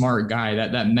such a smart guy.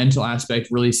 That mental aspect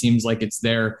really seems like it's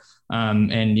there.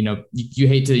 And you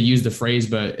hate to use the phrase,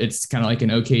 but it's kind of like an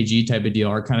OKG type of deal.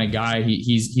 Our kind of guy.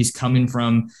 He's coming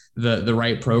from the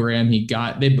right program. He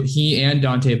and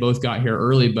Dont'e both got here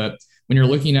early, but when you're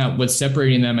looking at what's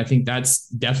separating them, I think that's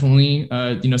definitely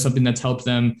something that's helped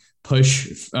them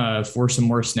push for some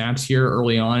more snaps here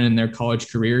early on in their college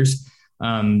careers.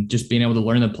 Just being able to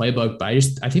learn the playbook. But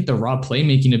I think the raw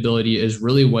playmaking ability is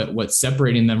really what's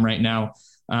separating them right now.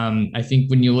 I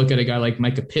think when you look at a guy like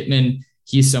Micah Pittman,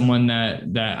 he's someone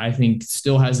that I think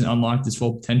still hasn't unlocked his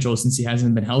full potential since he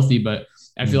hasn't been healthy. But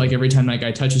I feel like every time that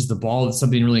guy touches the ball,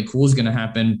 something really cool is going to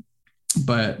happen.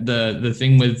 But the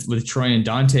thing with Troy and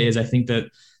Dont'e is I think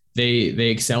that they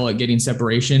excel at getting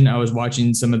separation. I was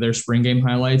watching some of their spring game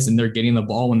highlights, and they're getting the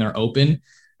ball when they're open.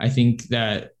 I think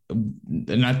that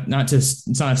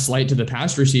it's not a slight to the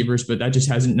past receivers, but that just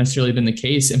hasn't necessarily been the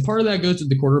case. And part of that goes to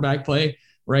the quarterback play,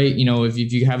 right?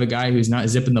 If you have a guy who's not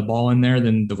zipping the ball in there,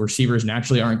 then the receivers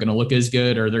naturally aren't going to look as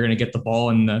good, or they're going to get the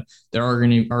ball and they're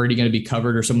already going to be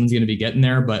covered, or someone's going to be getting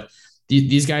there. But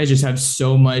these guys just have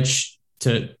so much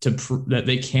that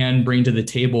they can bring to the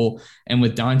table. And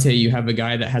with Dont'e, you have a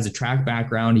guy that has a track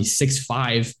background. He's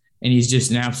 6'5", and he's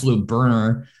just an absolute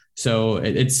burner. So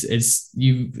it's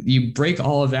you break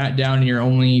all of that down, and you're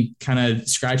only kind of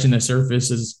scratching the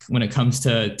surface when it comes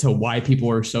to why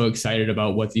people are so excited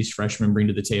about what these freshmen bring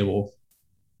to the table.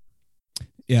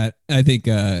 Yeah, I think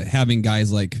having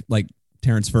guys like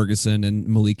Terrence Ferguson and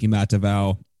Maliki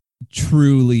Matavao,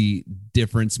 truly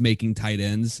difference-making tight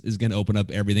ends, is going to open up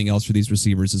everything else for these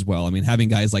receivers as well. I mean, having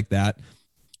guys like that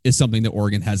is something that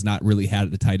Oregon has not really had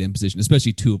at the tight end position,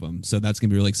 especially two of them. So that's going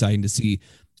to be really exciting to see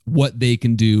what they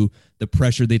can do, the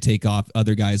pressure they take off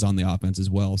other guys on the offense as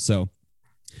well. So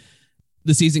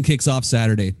the season kicks off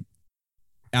Saturday.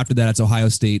 After that, it's Ohio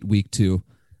State week 2.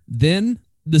 Then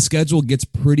the schedule gets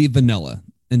pretty vanilla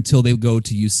until they go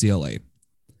to UCLA.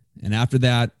 And after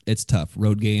that, it's tough.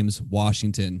 Road games,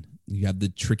 Washington. You have the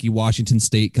tricky Washington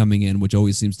State coming in, which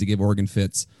always seems to give Oregon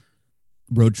fits.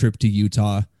 Road trip to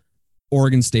Utah.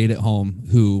 Oregon State at home,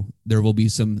 who there will be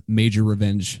some major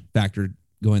revenge factor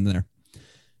going there.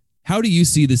 How do you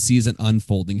see the season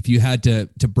unfolding? If you had to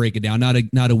break it down,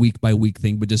 not a week by week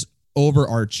thing, but just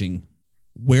overarching,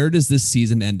 where does this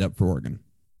season end up for Oregon?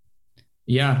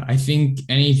 Yeah, I think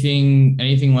anything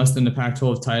less than the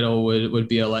Pac-12 title would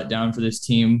be a letdown for this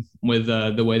team with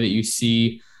the way that you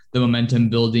see the momentum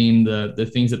building, the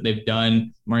things that they've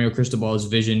done, Mario Cristobal's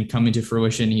vision coming to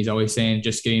fruition. He's always saying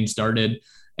just getting started.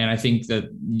 And I think that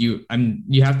you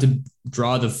have to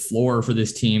draw the floor for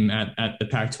this team at the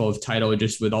Pac-12 title,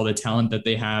 just with all the talent that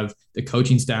they have, the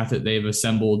coaching staff that they've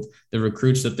assembled, the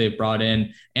recruits that they've brought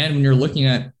in. And when you're looking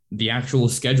at the actual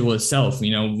schedule itself,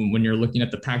 when you're looking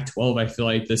at the Pac-12, I feel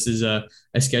like this is a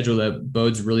schedule that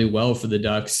bodes really well for the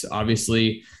Ducks.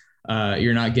 Obviously,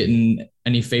 you're not getting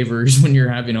any favors when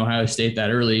you're having Ohio State that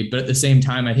early. But at the same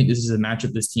time, I think this is a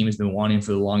matchup this team has been wanting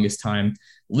for the longest time.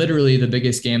 Literally the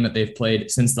biggest game that they've played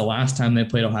since the last time they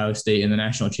played Ohio State in the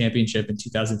national championship in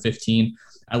 2015.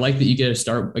 I like that you get a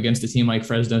start against a team like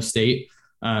Fresno State.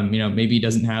 Maybe it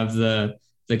doesn't have the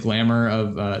glamour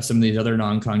of some of these other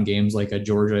non-con games like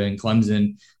Georgia and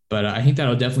Clemson, but I think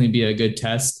that'll definitely be a good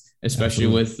test, especially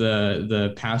Absolutely. With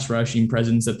the pass rushing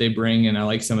presence that they bring. And I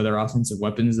like some of their offensive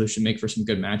weapons. Those should make for some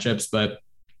good matchups. But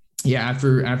yeah,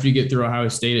 after you get through Ohio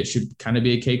State, it should kind of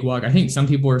be a cakewalk. I think some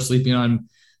people are sleeping on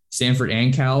Stanford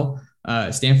and Cal.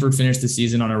 Stanford finished the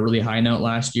season on a really high note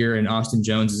last year, and Austin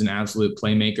Jones is an absolute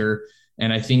playmaker.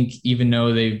 And I think even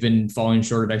though they've been falling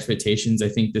short of expectations, I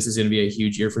think this is going to be a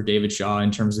huge year for David Shaw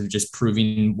in terms of just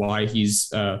proving why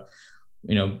he's,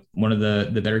 one of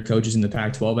the better coaches in the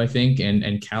Pac-12, I think.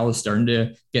 And Cal is starting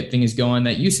to get things going.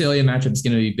 That UCLA matchup is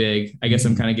going to be big. I guess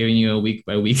I'm kind of giving you a week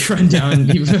by week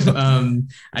rundown.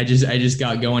 I just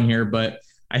got going here, but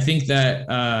I think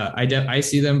that I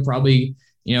see them probably,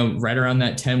 right around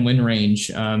that 10-win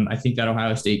range. I think that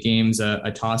Ohio State game's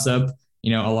a toss-up. A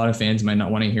lot of fans might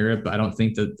not want to hear it, but I don't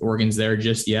think that Oregon's there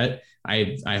just yet.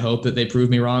 I hope that they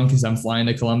prove me wrong because I'm flying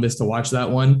to Columbus to watch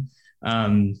that one.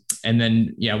 And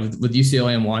then, with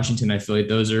UCLA and Washington, I feel like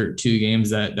those are two games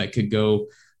that could go,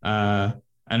 I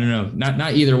don't know,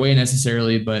 not either way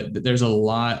necessarily, but there's a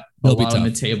lot on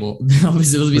the table.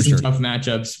 Obviously, there'll be some tough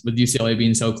matchups with UCLA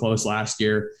being so close last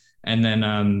year. And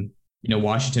then,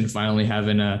 Washington finally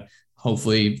having a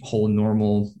hopefully whole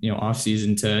normal, off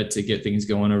season to get things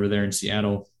going over there in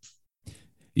Seattle.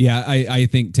 Yeah, I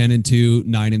think 10-2,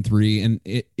 9-3, and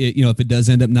it if it does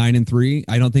end up 9-3,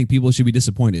 I don't think people should be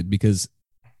disappointed because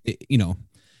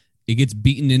it gets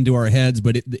beaten into our heads,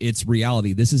 but it's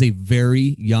reality. This is a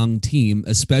very young team,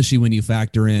 especially when you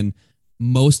factor in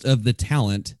most of the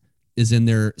talent is in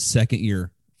their second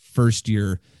year, first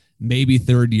year, maybe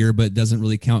third year, but it doesn't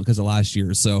really count because of last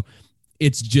year. So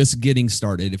it's just getting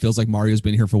started. It feels like Mario's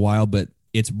been here for a while, but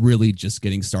it's really just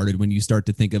getting started when you start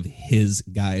to think of his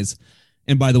guys.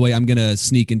 And by the way, I'm going to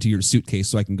sneak into your suitcase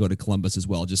so I can go to Columbus as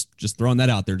well. Just throwing that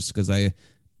out there just because I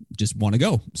just want to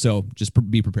go. So just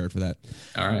be prepared for that.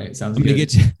 All right. Sounds good. I'm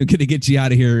going to get you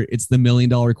out of here. It's the $1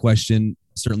 million question.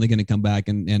 Certainly going to come back.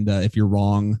 And if you're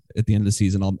wrong at the end of the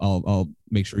season, I'll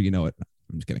make sure you know it.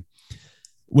 I'm just kidding.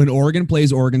 When Oregon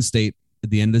plays Oregon State at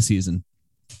the end of the season,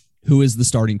 who is the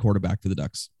starting quarterback for the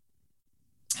Ducks?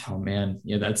 Oh man.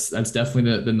 Yeah, that's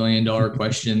definitely the $1 million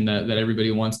question that everybody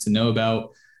wants to know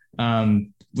about.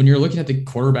 When you're looking at the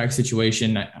quarterback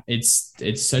situation, it's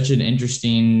such an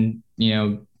interesting,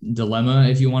 dilemma,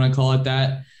 if you want to call it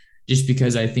that, just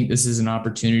because I think this is an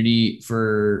opportunity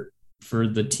for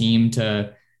the team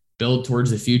to build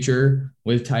towards the future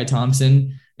with Ty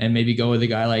Thompson and maybe go with a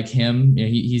guy like him.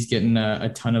 He's getting a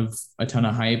ton of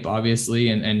hype, obviously.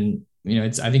 And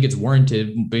I think it's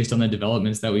warranted based on the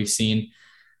developments that we've seen.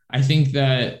 I think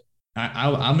that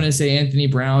I'm going to say Anthony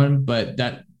Brown, but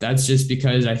that's just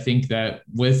because I think that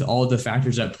with all the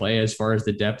factors at play, as far as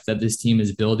the depth that this team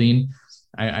is building,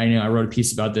 I know I wrote a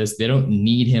piece about this. They don't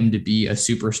need him to be a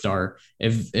superstar.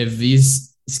 If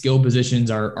these skill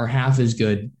positions are half as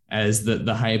good as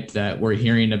the hype that we're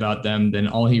hearing about them, then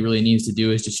all he really needs to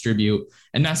do is distribute.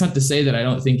 And that's not to say that I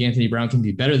don't think Anthony Brown can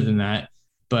be better than that.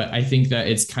 But I think that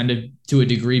it's kind of, to a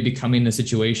degree, becoming the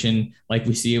situation like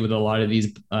we see with a lot of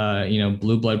these,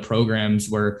 blue blood programs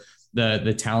where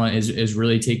the talent is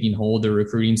really taking hold, the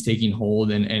recruiting's taking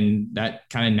hold, and that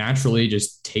kind of naturally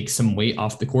just takes some weight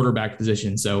off the quarterback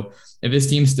position. So if this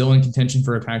team's still in contention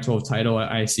for a Pac-12 title,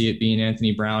 I see it being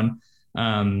Anthony Brown,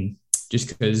 just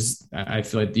because I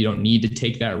feel like you don't need to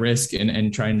take that risk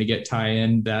and trying to get Ty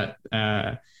in that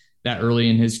early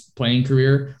in his playing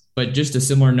career. But just a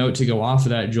similar note to go off of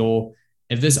that, Joel,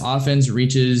 if this offense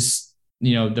reaches,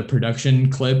 the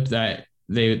production clip that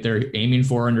they're aiming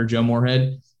for under Joe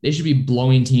Moorhead, they should be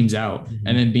blowing teams out.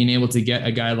 And then being able to get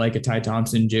a guy like a Ty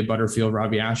Thompson, Jay Butterfield,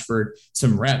 Robbie Ashford,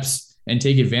 some reps and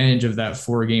take advantage of that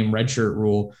 4-game redshirt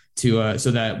rule to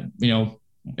so that,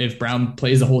 if Brown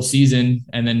plays the whole season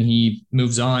and then he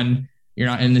moves on, you're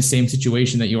not in the same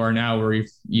situation that you are now, where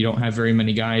you don't have very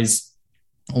many guys,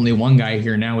 only one guy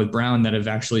here now with Brown that have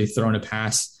actually thrown a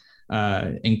pass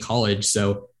in college.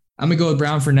 So I'm going to go with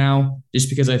Brown for now, just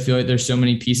because I feel like there's so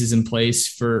many pieces in place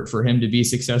for him to be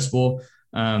successful,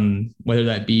 whether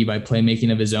that be by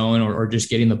playmaking of his own or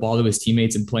just getting the ball to his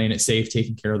teammates and playing it safe,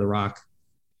 taking care of the rock.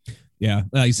 Yeah,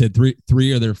 like you said,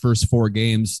 three of their first 4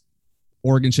 games,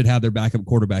 Oregon should have their backup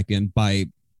quarterback in by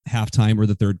halftime or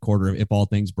the third quarter if all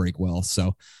things break well.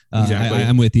 So exactly.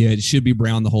 I'm with you. It should be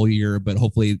Brown the whole year, but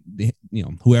hopefully,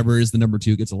 whoever is the number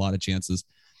 2 gets a lot of chances.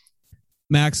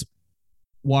 Max,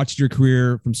 watched your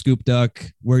career from Scoop Duck,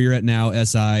 where you're at now,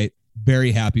 SI.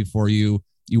 Very happy for you.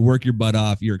 You work your butt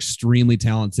off. You're extremely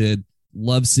talented.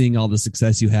 Love seeing all the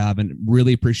success you have, and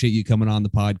really appreciate you coming on the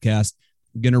podcast.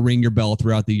 Going to ring your bell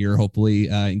throughout the year, hopefully,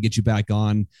 and get you back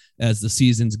on as the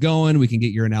season's going. We can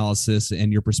get your analysis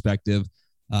and your perspective.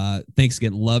 Thanks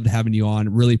again. Loved having you on.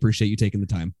 Really appreciate you taking the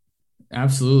time.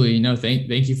 Absolutely.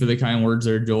 Thank you for the kind words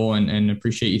there, Joel, and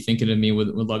appreciate you thinking of me. Would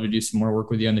love to do some more work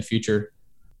with you in the future.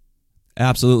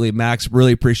 Absolutely, Max.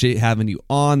 Really appreciate having you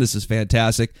on. This is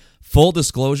fantastic. Full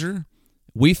disclosure,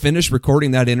 we finished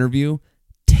recording that interview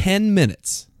 10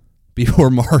 minutes before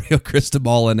Mario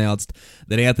Cristobal announced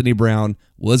that Anthony Brown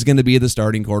was going to be the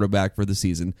starting quarterback for the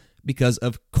season, because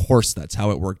of course that's how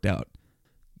it worked out.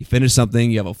 You finish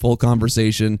something, you have a full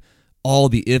conversation, all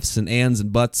the ifs and ands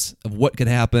and buts of what could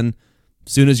happen.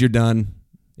 As soon as you're done,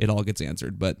 it all gets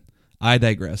answered. But I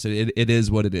digress. It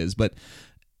is what it is. But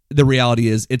the reality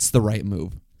is it's the right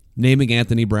move. Naming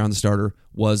Anthony Brown the starter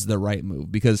was the right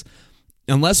move, because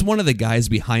unless one of the guys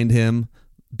behind him,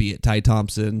 be it Ty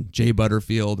Thompson, Jay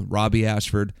Butterfield, Robbie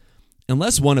Ashford,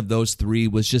 unless one of those 3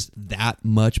 was just that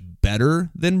much better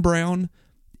than Brown,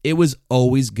 it was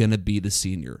always going to be the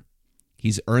senior.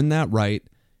 He's earned that right.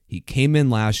 He came in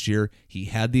last year. He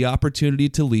had the opportunity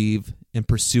to leave and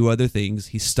pursue other things.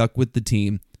 He stuck with the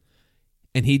team,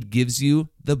 and he gives you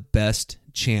the best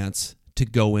chance to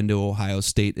go into Ohio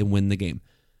State and win the game.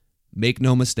 Make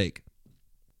no mistake.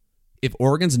 If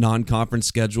Oregon's non-conference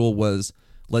schedule was,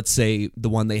 let's say, the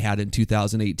one they had in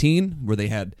 2018, where they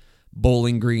had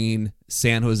Bowling Green,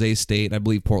 San Jose State, I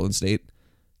believe Portland State,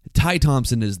 Ty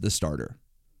Thompson is the starter.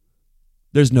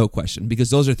 There's no question, because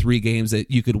those are 3 games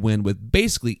that you could win with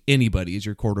basically anybody as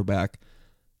your quarterback.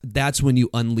 That's when you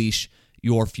unleash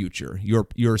your future,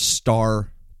 your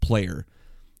star player.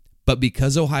 But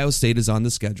because Ohio State is on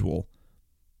the schedule,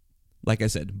 like I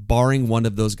said, barring one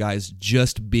of those guys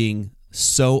just being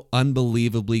so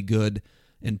unbelievably good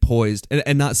and poised,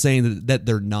 and not saying that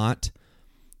they're not,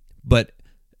 but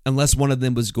unless one of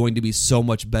them was going to be so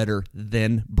much better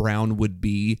than Brown would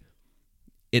be,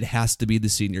 it has to be the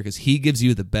senior, because he gives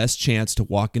you the best chance to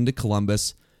walk into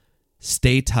Columbus,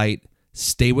 stay tight,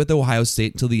 stay with Ohio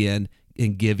State until the end,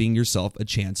 and giving yourself a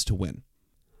chance to win.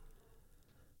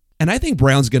 And I think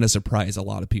Brown's going to surprise a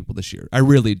lot of people this year. I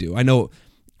really do. I know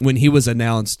when he was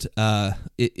announced,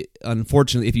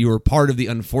 unfortunately, if you were part of the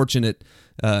unfortunate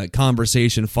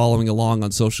conversation following along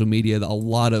on social media, a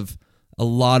lot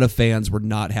of fans were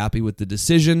not happy with the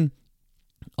decision.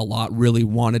 A lot really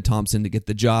wanted Thompson to get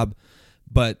the job.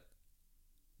 But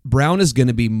Brown is going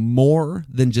to be more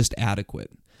than just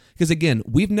adequate. Because, again,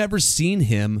 we've never seen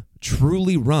him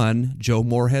truly run Joe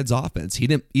Moorhead's offense. He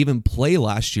didn't even play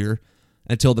last year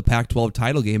until the Pac-12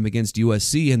 title game against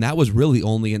USC, and that was really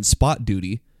only in spot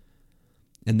duty.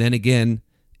 And then again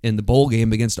in the bowl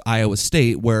game against Iowa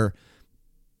State, where,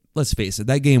 let's face it,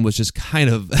 that game was just kind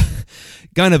of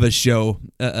a show,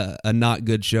 a not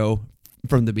good show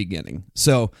from the beginning.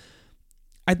 So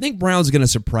I think Brown's going to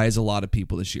surprise a lot of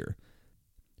people this year,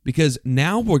 because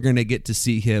now we're going to get to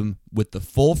see him with the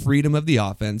full freedom of the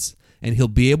offense, and he'll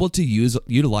be able to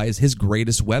utilize his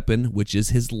greatest weapon, which is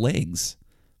his legs.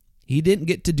 He didn't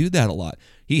get to do that a lot.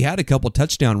 He had a couple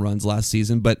touchdown runs last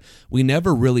season, but we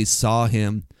never really saw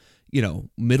him,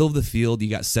 middle of the field, you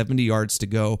got 70 yards to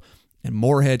go, and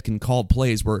Moorhead can call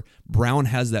plays where Brown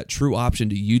has that true option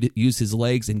to use his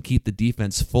legs and keep the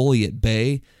defense fully at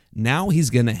bay. Now he's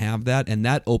going to have that, and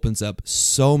that opens up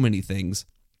so many things.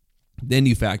 Then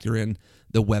you factor in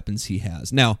the weapons he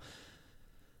has. Now,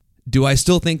 do I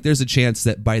still think there's a chance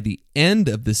that by the end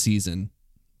of the season,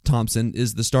 Thompson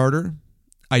is the starter?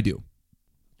 I do.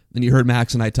 And you heard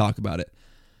Max and I talk about it.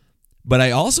 But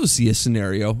I also see a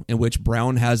scenario in which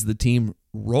Brown has the team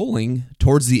rolling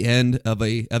towards the end of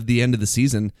the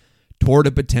season toward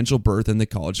a potential berth in the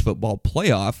college football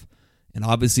playoff. And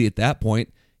obviously at that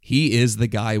point, he is the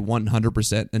guy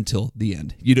 100% until the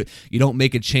end. You don't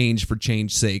make a change for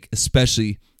change's sake,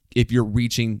 especially if you're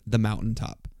reaching the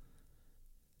mountaintop.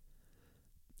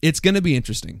 It's going to be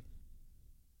interesting.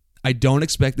 I don't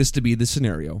expect this to be the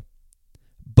scenario,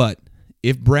 but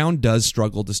if Brown does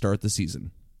struggle to start the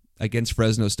season against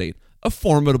Fresno State, a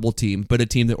formidable team, but a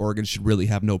team that Oregon should really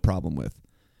have no problem with,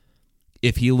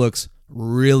 if he looks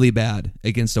really bad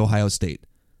against Ohio State,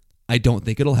 I don't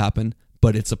think it'll happen,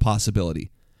 but it's a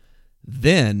possibility.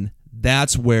 Then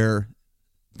that's where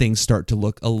things start to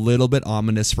look a little bit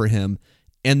ominous for him.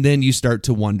 And then you start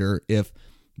to wonder if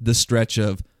the stretch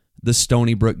of the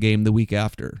Stony Brook game the week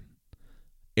after,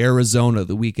 Arizona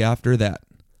the week after that,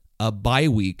 a bye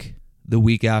week the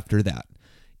week after that,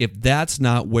 if that's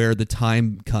not where the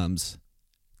time comes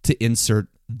to insert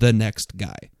the next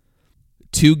guy.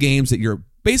 2 games that you're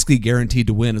basically guaranteed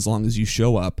to win as long as you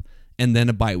show up, and then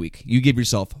a bye week. You give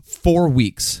yourself 4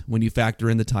 weeks when you factor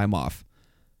in the time off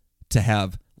to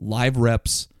have live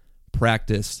reps,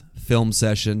 practice, film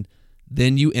session.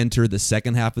 Then you enter the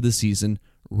second half of the season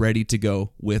ready to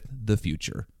go with the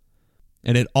future.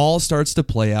 And it all starts to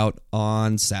play out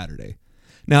on Saturday.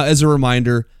 Now, as a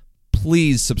reminder,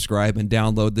 please subscribe and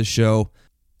download the show.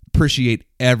 Appreciate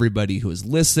everybody who has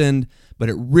listened, but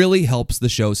it really helps the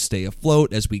show stay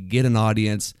afloat as we get an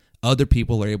audience. Other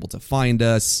people are able to find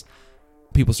us.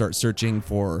 People start searching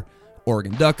for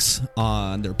Oregon Ducks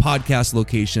on their podcast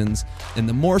locations. And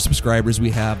the more subscribers we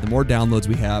have, the more downloads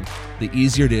we have, the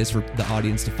easier it is for the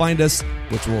audience to find us,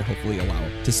 which will hopefully allow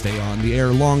it to stay on the air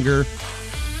longer.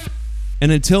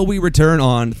 And until we return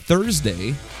on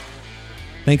Thursday,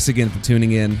 thanks again for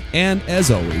tuning in. And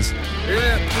as always,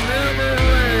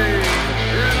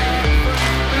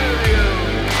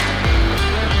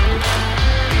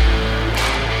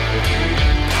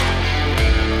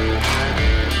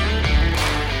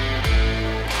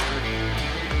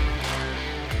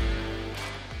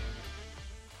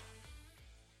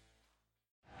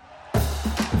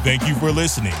 Thank you for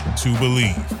listening to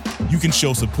Believe. You can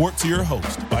show support to your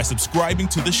host by subscribing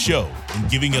to the show and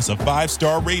giving us a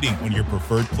 5-star rating on your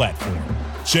preferred platform.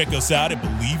 Check us out at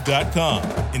Believe.com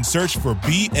and search for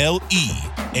BLEAV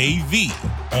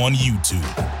on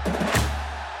YouTube.